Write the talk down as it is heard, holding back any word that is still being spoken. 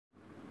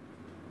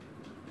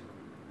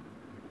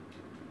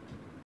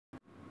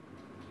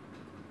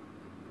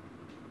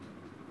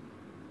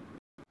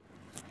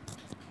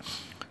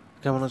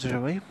কেমন আছো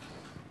সবাই?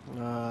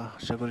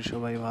 আশা করি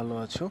সবাই ভালো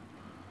আছো।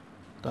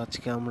 তো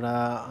আজকে আমরা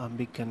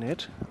বিজ্ঞানের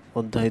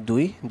অধ্যায়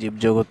 2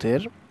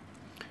 জীবজগতের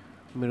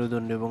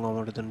মেরুদণ্ডী এবং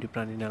অমেরুদণ্ডী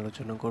প্রাণী নিয়ে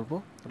আলোচনা করব।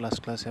 লাস্ট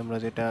ক্লাসে আমরা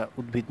যেটা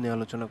উদ্ভিদ নিয়ে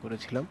আলোচনা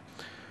করেছিলাম,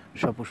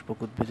 সপুষ্পক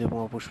উদ্ভিদ এবং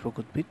অপুষ্পক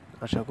উদ্ভিদ,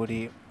 আশা করি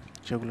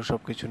সেগুলো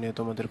সব কিছু নিয়ে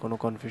তোমাদের কোনো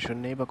কনফিউশন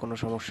নেই বা কোনো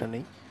সমস্যা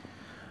নেই।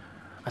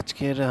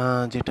 আজকের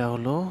যেটা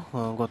হলো,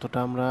 গতটা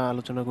আমরা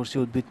আলোচনা করছি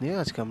উদ্ভিদ নিয়ে,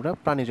 আজকে আমরা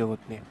প্রাণী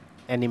জগৎ নিয়ে,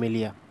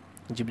 অ্যানিমেলিয়া,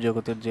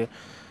 জীবজগতের যে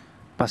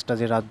 5টা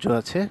যে রাজ্য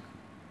আছে,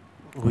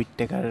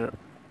 হুইটটেকার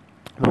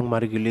এবং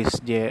মার্গুলিস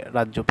যে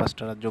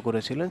 5টা রাজ্য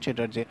করেছিলেন,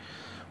 সেটার যে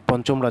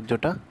পঞ্চম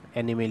রাজ্যটা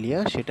অ্যানিমেলিয়া,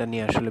 সেটা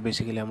নিয়ে আসলে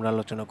বেসিক্যালি আমরা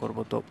আলোচনা করব।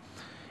 তো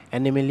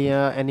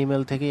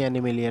অ্যানিমেল থেকেই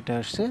অ্যানিমেলিয়াটা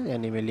আসছে।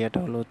 অ্যানিমেলিয়াটা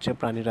হলো হচ্ছে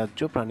প্রাণী রাজ্য,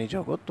 প্রাণী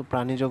জগৎ। তো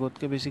প্রাণী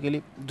জগৎকে বেসিক্যালি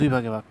 2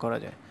 ভাগে ভাগ করা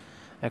যায়।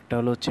 একটা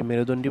হলো হচ্ছে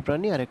মেরুদণ্ডী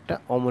প্রাণী আর একটা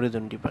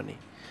অমেরুদণ্ডী প্রাণী।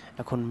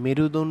 এখন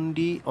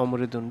মেরুদণ্ডী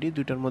অমেরুদণ্ডী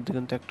দুইটার মধ্যে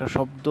কিন্তু একটা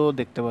শব্দ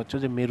দেখতে পাচ্ছ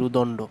যে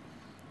মেরুদণ্ড,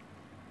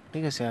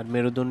 ঠিক আছে? আর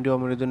মেরুদণ্ডী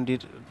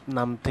অমেরুদণ্ডীর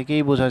নাম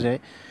থেকেই বোঝা যায়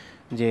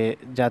যে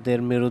যাদের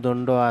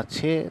মেরুদণ্ড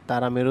আছে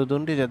তারা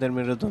মেরুদণ্ডী, যাদের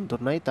মেরুদণ্ড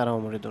নাই তারা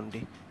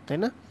অমেরুদণ্ডী, তাই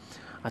না?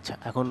 আচ্ছা,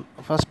 এখন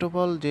ফার্স্ট অফ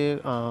অল যে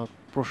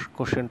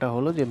কোশ্চেনটা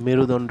হলো যে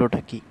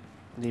মেরুদণ্ডটা কি।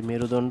 যে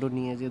মেরুদণ্ড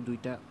নিয়ে যে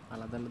 2টা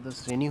আলাদা আলাদা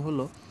শ্রেণী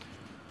হলো,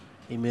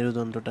 এই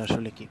মেরুদণ্ডটা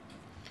আসলে কি।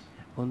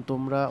 এখন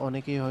তোমরা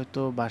অনেকেই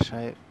হয়তো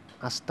বাসায়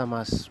আস্তা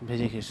মাছ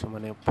ভেজে খেয়েছো,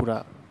 মানে পুরা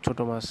ছোট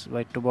মাছ বা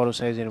একটু বড়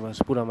সাইজের মাছ,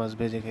 পুরা মাছ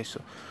ভেজে খেয়েছো।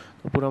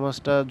 তো পুরা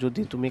মাছটা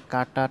যদি তুমি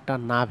কাঁটাটা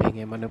না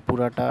ভেঙে, মানে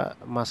পুরাটা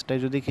মাছটাই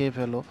যদি খেয়ে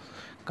ফেলো,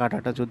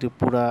 কাঁটাটা যদি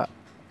পুরা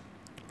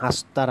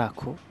আস্তা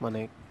রাখো, মানে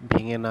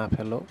ভেঙে না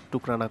ফেলো,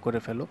 টুকরা না করে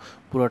ফেলো,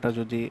 পুরোটা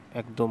যদি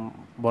একদম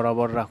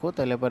বরাবর রাখো,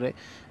 তাহলে পরে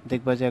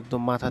দেখবা যে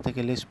একদম মাথা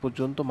থেকে লেজ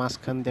পর্যন্ত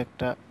মাঝখান দিয়ে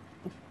একটা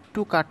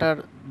একটু কাটার,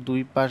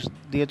 2 পাশ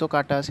দিয়ে তো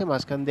কাটা আছে,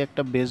 মাঝখান দিয়ে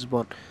একটা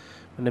বেজবন,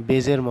 মানে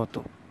বেজের মতো,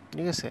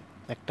 ঠিক আছে,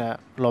 একটা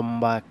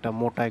লম্বা একটা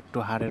মোটা একটু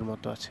হাড়ের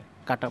মতো আছে,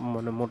 কাটা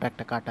মানে মোটা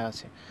একটা কাটা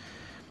আছে।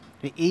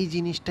 এই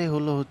জিনিসটাই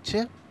হলো হচ্ছে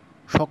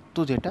শক্ত,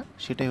 যেটা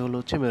সেটাই হলো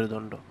হচ্ছে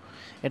মেরুদণ্ড।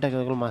 এটা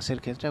কেবল মাছের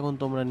ক্ষেত্রে। এখন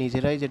তোমরা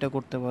নিজেরাই যেটা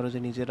করতে পারো যে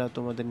নিজেরা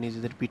তোমাদের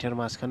নিজেদের পিঠের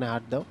মাঝখানে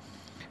হাত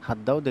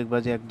দাও, দেখবা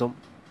যে একদম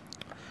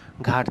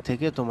ঘাড়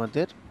থেকে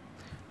তোমাদের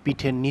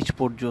পিঠের নিচ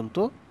পর্যন্ত,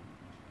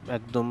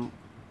 একদম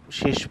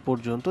শেষ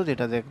পর্যন্ত,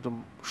 যেটাতে একদম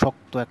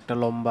শক্ত একটা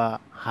লম্বা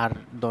হাড়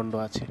দণ্ড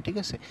আছে, ঠিক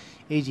আছে?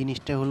 এই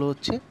জিনিসটা হলো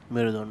হচ্ছে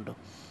মেরুদণ্ড।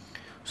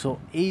 সো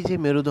এই যে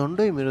মেরুদণ্ড,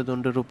 এই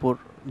মেরুদণ্ডের উপর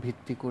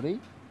ভিত্তি করেই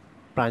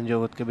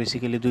প্রাণজগৎকে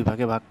বেসিক্যালি 2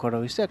 ভাগে ভাগ করা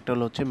হয়েছে। একটা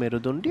হলো হচ্ছে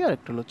মেরুদণ্ডী আর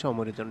একটা হলো হচ্ছে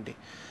অমেরুদণ্ডী।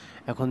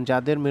 এখন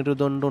যাদের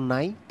মেরুদণ্ড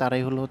নাই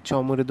তারাই হলো হচ্ছে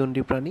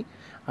অমেরুদণ্ডী প্রাণী,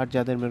 আর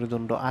যাদের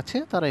মেরুদণ্ড আছে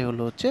তারাই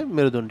হলো হচ্ছে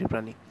মেরুদণ্ডী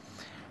প্রাণী।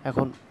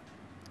 এখন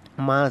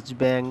মাছ,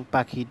 ব্যাঙ,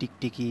 পাখি,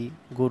 টিকটিকি,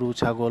 গরু,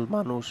 ছাগল,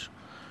 মানুষ,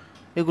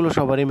 এগুলো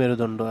সবারই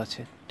মেরুদণ্ড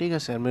আছে, ঠিক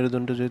আছে? আর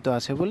মেরুদণ্ড যেহেতু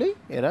আছে বলেই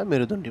এরা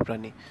মেরুদণ্ডী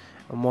প্রাণী।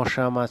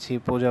 মশা, মাছি,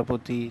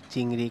 প্রজাপতি,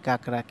 চিংড়ি,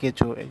 কাঁকড়া,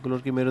 কেঁচো,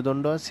 এগুলোর কি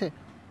মেরুদণ্ড আছে?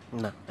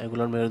 না,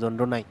 এগুলোর মেরুদণ্ড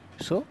নাই।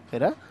 সো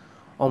এরা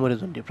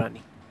অমেরুদণ্ডী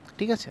প্রাণী,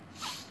 ঠিক আছে?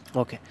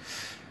 ওকে।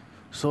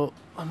 সো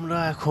আমরা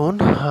এখন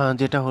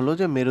যেটা হলো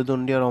যে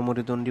মেরুদণ্ডী আর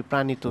অমেরুদণ্ডী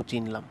প্রাণী তো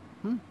চিনলাম।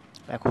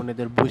 এখন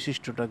এদের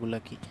বৈশিষ্ট্যটাগুলো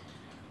কি?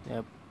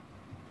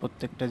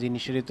 প্রত্যেকটা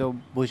জিনিসেরই তো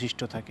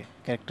বৈশিষ্ট্য থাকে,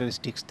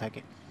 ক্যারেক্টারিস্টিক্স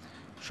থাকে।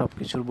 সব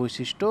কিছুর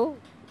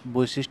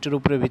বৈশিষ্ট্যের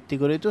উপরে ভিত্তি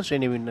করেই তো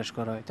শ্রেণীবিন্যাস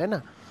করা হয়, তাই না?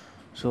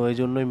 সো এই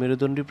জন্যই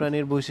মেরুদণ্ডী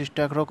প্রাণীর বৈশিষ্ট্য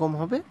একরকম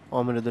হবে,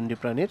 অমেরুদণ্ডী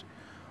প্রাণীর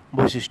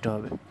বৈশিষ্ট্য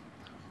হবে।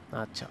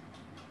 আচ্ছা,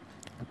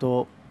 তো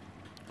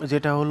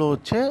যেটা হলো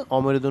হচ্ছে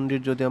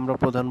অমেরুদণ্ডীর যদি আমরা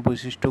প্রধান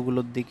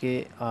বৈশিষ্ট্যগুলোর দিকে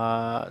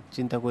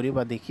চিন্তা করি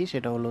বা দেখি,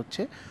 সেটা হলো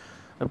হচ্ছে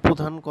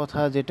প্রধান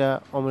কথা যেটা,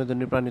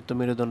 অমেরুদণ্ডী প্রাণীর তো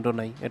মেরুদণ্ড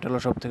নাই, এটা হলো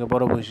সব থেকে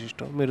বড়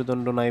বৈশিষ্ট্য।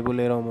 মেরুদণ্ড নাই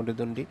বলে এরা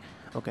অমেরুদণ্ডী।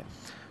 ওকে,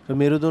 তো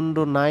মেরুদণ্ড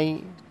নাই,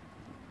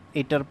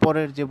 এটার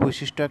পরের যে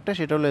বৈশিষ্ট্য একটা,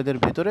 সেটা হলো এদের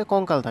ভিতরে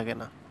কঙ্কাল থাকে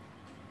না।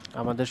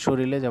 আমাদের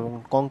শরীরে যেমন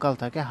কঙ্কাল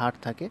থাকে, হাড়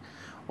থাকে,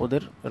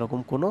 ওদের এরকম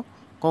কোনো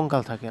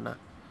কঙ্কাল থাকে না।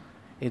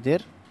 এদের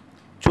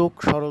চোখ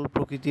সরল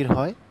প্রকৃতির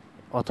হয়,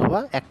 অথবা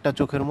একটা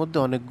চোখের মধ্যে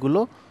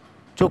অনেকগুলো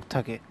চোখ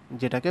থাকে,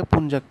 যেটাকে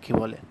পুঞ্জাক্ষী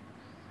বলে।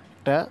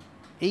 একটা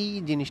এই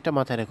জিনিসটা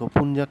মাথায় রেখো,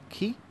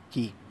 পুঞ্জাক্ষী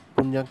কি?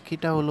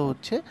 পুঞ্জাক্ষীটা হলো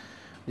হচ্ছে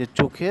যে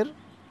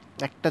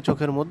একটা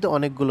চোখের মধ্যে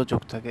অনেকগুলো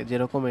চোখ থাকে,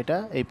 যেরকম এটা,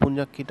 এই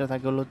পুঞ্জাক্ষীটা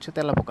থাকে হলো হচ্ছে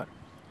তেলাপোকার,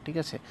 ঠিক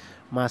আছে,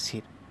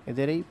 মাছির,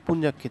 এদের এই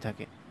পুঞ্জাক্ষী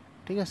থাকে,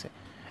 ঠিক আছে?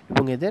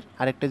 এবং এদের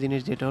আরেকটা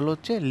জিনিস যেটা হলো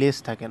হচ্ছে লেজ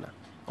থাকে না।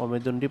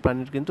 অমেরুদণ্ডী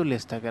প্রাণীর কিন্তু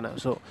লেজ থাকে না।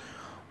 সো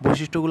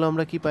বৈশিষ্ট্যগুলো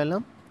আমরা কি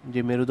পাইলাম? যে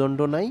মেরুদণ্ড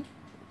নাই,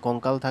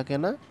 কঙ্কাল থাকে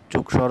না,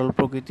 চোখ সরল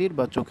প্রকৃতির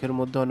বা চোখের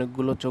মধ্যে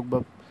অনেকগুলো চোখ বা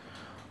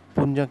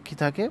পুঞ্জাক্ষী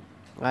থাকে,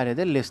 আর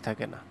এদের লেজ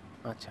থাকে না।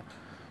 আচ্ছা,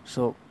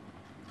 সো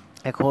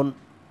এখন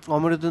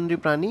অমেরুদণ্ডী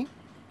প্রাণী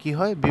কি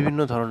হয়? বিভিন্ন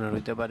ধরনের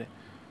হইতে পারে,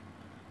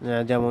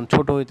 যেমন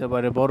ছোট হইতে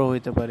পারে, বড়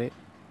হইতে পারে।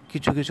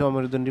 কিছু কিছু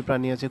অমেরুদণ্ডী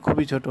প্রাণী আছে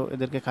খুবই ছোট,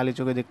 এদেরকে খালি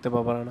চোখে দেখতে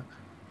পাবা না,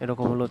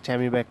 এরকম হলো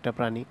অ্যামিবা একটা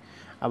প্রাণী।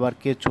 আবার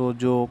কেঁচো,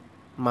 জোঁক,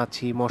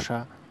 মাছি, মশা,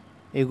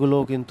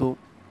 এগুলোও কিন্তু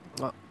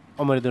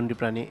অমেরুদণ্ডী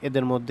প্রাণী।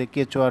 এদের মধ্যে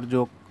কেঁচো আর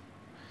জোঁক,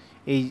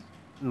 এই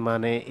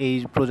মানে এই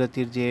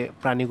প্রজাতির যে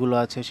প্রাণীগুলো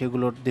আছে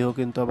সেগুলোর দেহ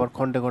কিন্তু আবার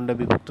খণ্ডে খণ্ডে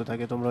বিভক্ত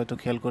থাকে। তোমরা হয়তো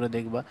খেয়াল করে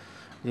দেখবা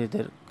যে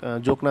এদের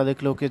চোখ না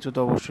দেখলেও কেঁচো তো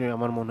অবশ্যই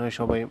আমার মনে হয়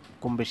সবাই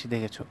কম বেশি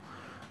দেখেছো।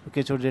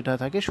 কেঁচোর যেটা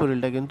থাকে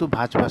শরীরটা কিন্তু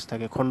ভাঁজ ভাঁজ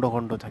থাকে, খণ্ড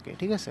খণ্ড থাকে,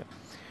 ঠিক আছে।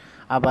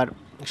 আবার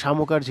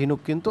শামুক আর ঝিনুক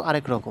কিন্তু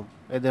আরেক রকম।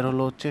 এদের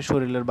হচ্ছে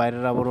শরীরের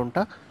বাইরের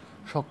আবরণটা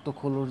শক্ত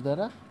খোলস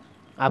দ্বারা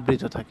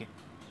আবৃত থাকে,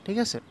 ঠিক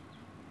আছে।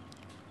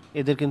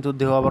 এদের কিন্তু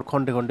দেহ আবার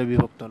খণ্ডে খণ্ডে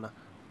বিভক্ত না,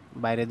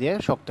 বাইরে দিয়ে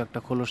শক্ত একটা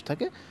খোলস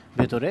থাকে,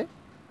 ভেতরে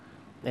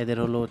এদের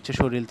হচ্ছে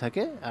শরীর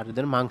থাকে আর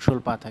এদের মাংসল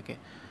পা থাকে।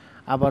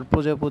 আবার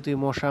প্রজাপতি,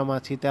 মশা,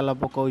 মাছি,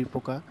 তেলাপোকা,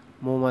 উইপোকা,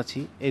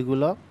 মৌমাছি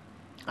এগুলো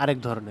আরেক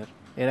ধরনের।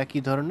 এরা কি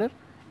ধরনের?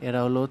 এরা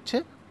হচ্ছে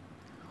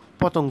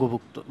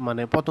পতঙ্গভুক্ত,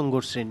 মানে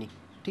পতঙ্গর শ্রেণী,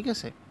 ঠিক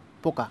আছে,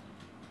 পোকা,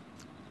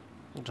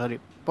 সরি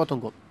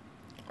পতঙ্গ।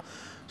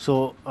 সো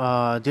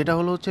যেটা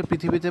হচ্ছে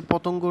পৃথিবীতে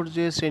পতঙ্গর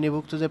যে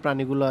শ্রেণীভুক্ত যে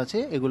প্রাণীগুলো আছে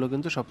এগুলো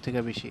কিন্তু সব থেকে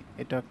বেশি।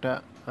 এটা একটা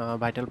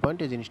ভাইটাল পয়েন্ট,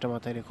 এই জিনিসটা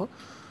মাথায় রেখো।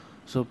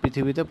 সো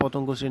পৃথিবীতে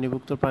পতঙ্গ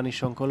শ্রেণীভুক্ত প্রাণীর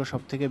সংখ্যা হলো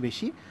সব থেকে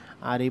বেশি।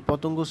 আর এই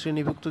পতঙ্গ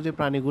শ্রেণীভুক্ত যে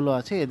প্রাণীগুলো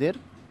আছে এদের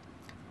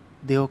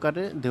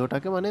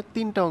দেহটাকে মানে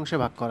 3টা অংশে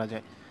ভাগ করা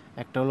যায়।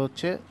 একটা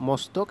হচ্ছে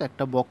মস্তক,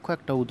 একটা বক্ষ,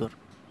 একটা উদর,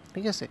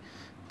 ঠিক আছে।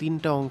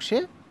 3টা অংশে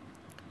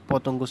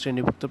পতঙ্গ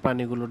শ্রেণীভুক্ত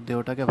প্রাণীগুলোর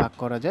দেহটাকে ভাগ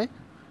করা যায়,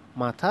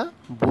 মাথা,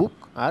 বুক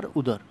আর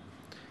উদর।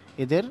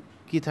 এদের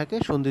কি থাকে?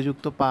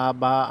 সন্ধিযুক্ত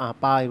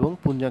পা এবং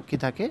পুঞ্জাক্ষী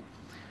থাকে,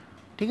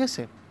 ঠিক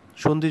আছে,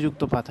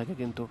 সন্ধিযুক্ত পা থাকে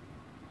কিন্তু,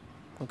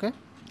 ওকে।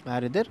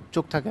 আর এদের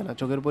চোখ থাকে না,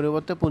 চোখের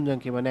পরিবর্তে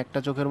পুঞ্জাক্ষী, মানে একটা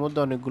চোখের মধ্যে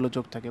অনেকগুলো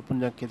চোখ থাকে,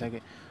 পুঞ্জাক্ষী থাকে,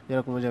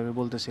 যেরকম যে আমি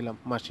বলতেছিলাম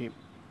মাছি,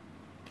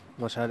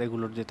 মশার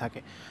এগুলোর যে থাকে।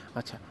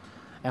 আচ্ছা,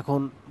 এখন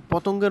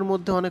পতঙ্গের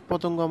মধ্যে অনেক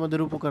পতঙ্গ আমাদের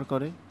উপকার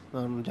করে।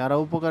 যারা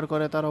উপকার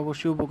করে তারা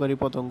অবশ্যই উপকারী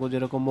পতঙ্গ,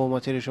 যেরকম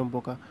মৌমাছি, রেশম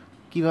পোকা।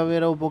 কীভাবে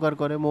এরা উপকার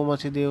করে?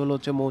 মৌমাছি দিয়ে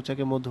হচ্ছে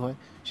মৌচাকে মধু হয়,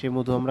 সেই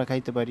মধু আমরা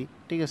খাইতে পারি,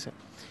 ঠিক আছে,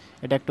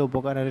 এটা একটা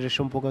উপকার। আর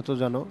রেশম পোকা তো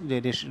জানো যে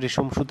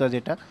রেশম সুতা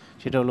যেটা,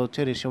 সেটা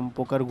হচ্ছে রেশম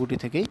পোকার গুটি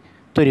থেকেই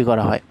তৈরি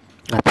করা হয়।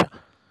 আচ্ছা,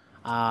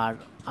 আর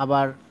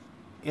আবার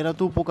এরা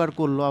তো উপকার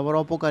করলো, আবার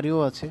অপকারীও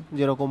আছে,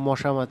 যেরকম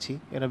মশা, মাছি,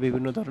 এরা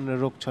বিভিন্ন ধরনের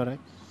রোগ ছড়ায়।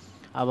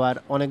 আবার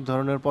অনেক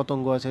ধরনের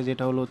পতঙ্গ আছে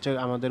যেটা হচ্ছে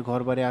আমাদের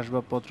ঘরবাড়ি,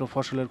 আসবাবপত্র,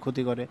 ফসলের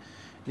ক্ষতি করে,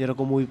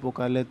 যেরকম উই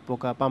পোকা, লেদ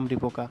পোকা, পামড়ি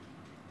পোকা।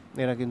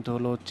 এরা কিন্তু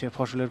হচ্ছে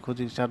ফসলের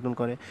ক্ষতি সাধন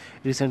করে।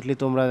 রিসেন্টলি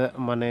তোমরা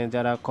মানে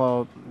যারা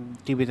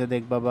টিভিতে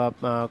দেখবা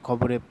বা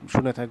খবরে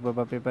শুনে থাকবা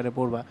বা পেপারে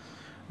পড়বা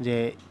যে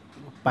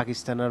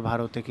পাকিস্তান আর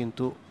ভারতে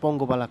কিন্তু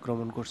পঙ্গপাল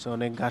আক্রমণ করছে,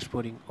 অনেক ঘাস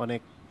ফড়িং,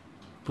 অনেক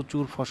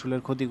প্রচুর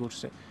ফসলের ক্ষতি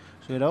করছে।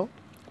 সো এরাও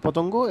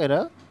পতঙ্গ, এরা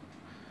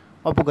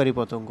অপকারী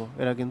পতঙ্গ,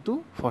 এরা কিন্তু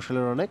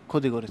ফসলের অনেক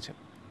ক্ষতি করেছে,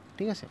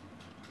 ঠিক আছে,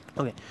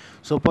 ওকে।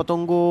 সো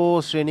পতঙ্গ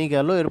শ্রেণী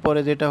গেল। এরপরে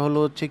যেটা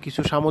হচ্ছে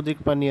কিছু সামুদ্রিক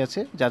প্রাণী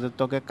আছে যাদের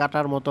ত্বকে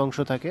কাটার মতো অংশ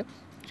থাকে,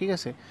 ঠিক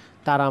আছে,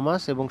 তারা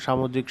মাছ এবং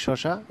সামুদ্রিক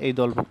শসা এই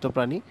দলভুক্ত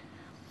প্রাণী।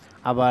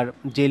 আবার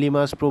জেলি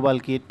মাছ, প্রবাল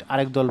কীট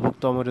আরেক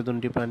দলভুক্ত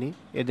অমেরুদণ্ডী প্রাণী।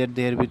 এদের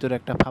দেহের ভিতরে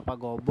একটা ফাঁপা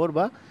গহ্বর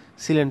বা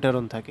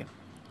সিলেন্টারন থাকে,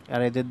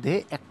 আর এদের দেহে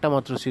একটা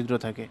মাত্র ছিদ্র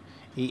থাকে।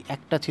 এই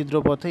একটা ছিদ্র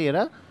পথে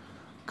এরা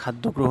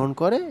খাদ্য গ্রহণ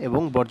করে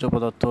এবং বর্জ্য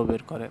পদার্থ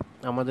বের করে।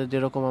 আমাদের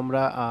যেরকম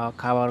আমরা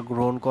খাবার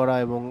গ্রহণ করা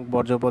এবং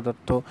বর্জ্য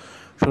পদার্থ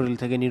শরীর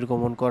থেকে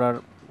নির্গমন করার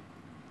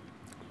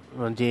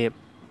যে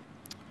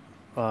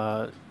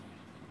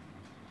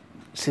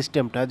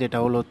সিস্টেমটা, যেটা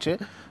হচ্ছে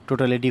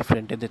টোটালি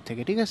ডিফারেন্ট এদের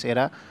থেকে, ঠিক আছে।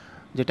 এরা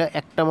যেটা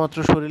একটা মাত্র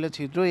শরীরে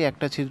ছিদ্র, এই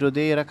একটা ছিদ্র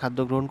দিয়ে এরা খাদ্য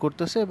গ্রহণ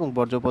করতেছে এবং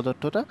বর্জ্য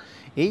পদার্থটা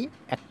এই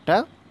একটা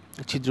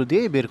ছিদ্র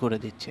দিয়ে বের করে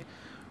দিচ্ছে।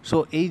 সো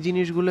এই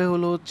জিনিসগুলো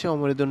হচ্ছে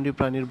অমেরুদণ্ডী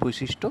প্রাণীর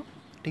বৈশিষ্ট্য,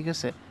 ঠিক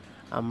আছে।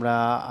 আমরা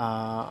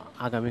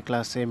আগামী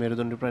ক্লাসে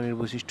মেরুদণ্ডী প্রাণীর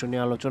বৈশিষ্ট্য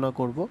নিয়ে আলোচনা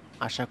করব।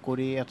 আশা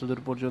করি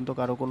এতদূর পর্যন্ত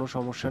কারো কোনো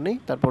সমস্যা নেই।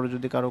 তারপরে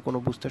যদি কারো কোনো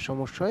বুঝতে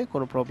সমস্যা হয়,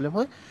 কোনো প্রবলেম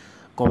হয়,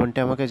 কমেন্টে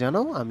আমাকে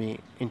জানাও, আমি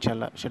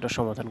ইনশাল্লাহ সেটা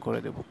সমাধান করে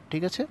দেব,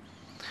 ঠিক আছে।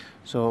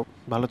 সো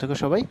ভালো থেকো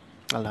সবাই,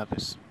 আল্লাহ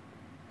হাফেজ।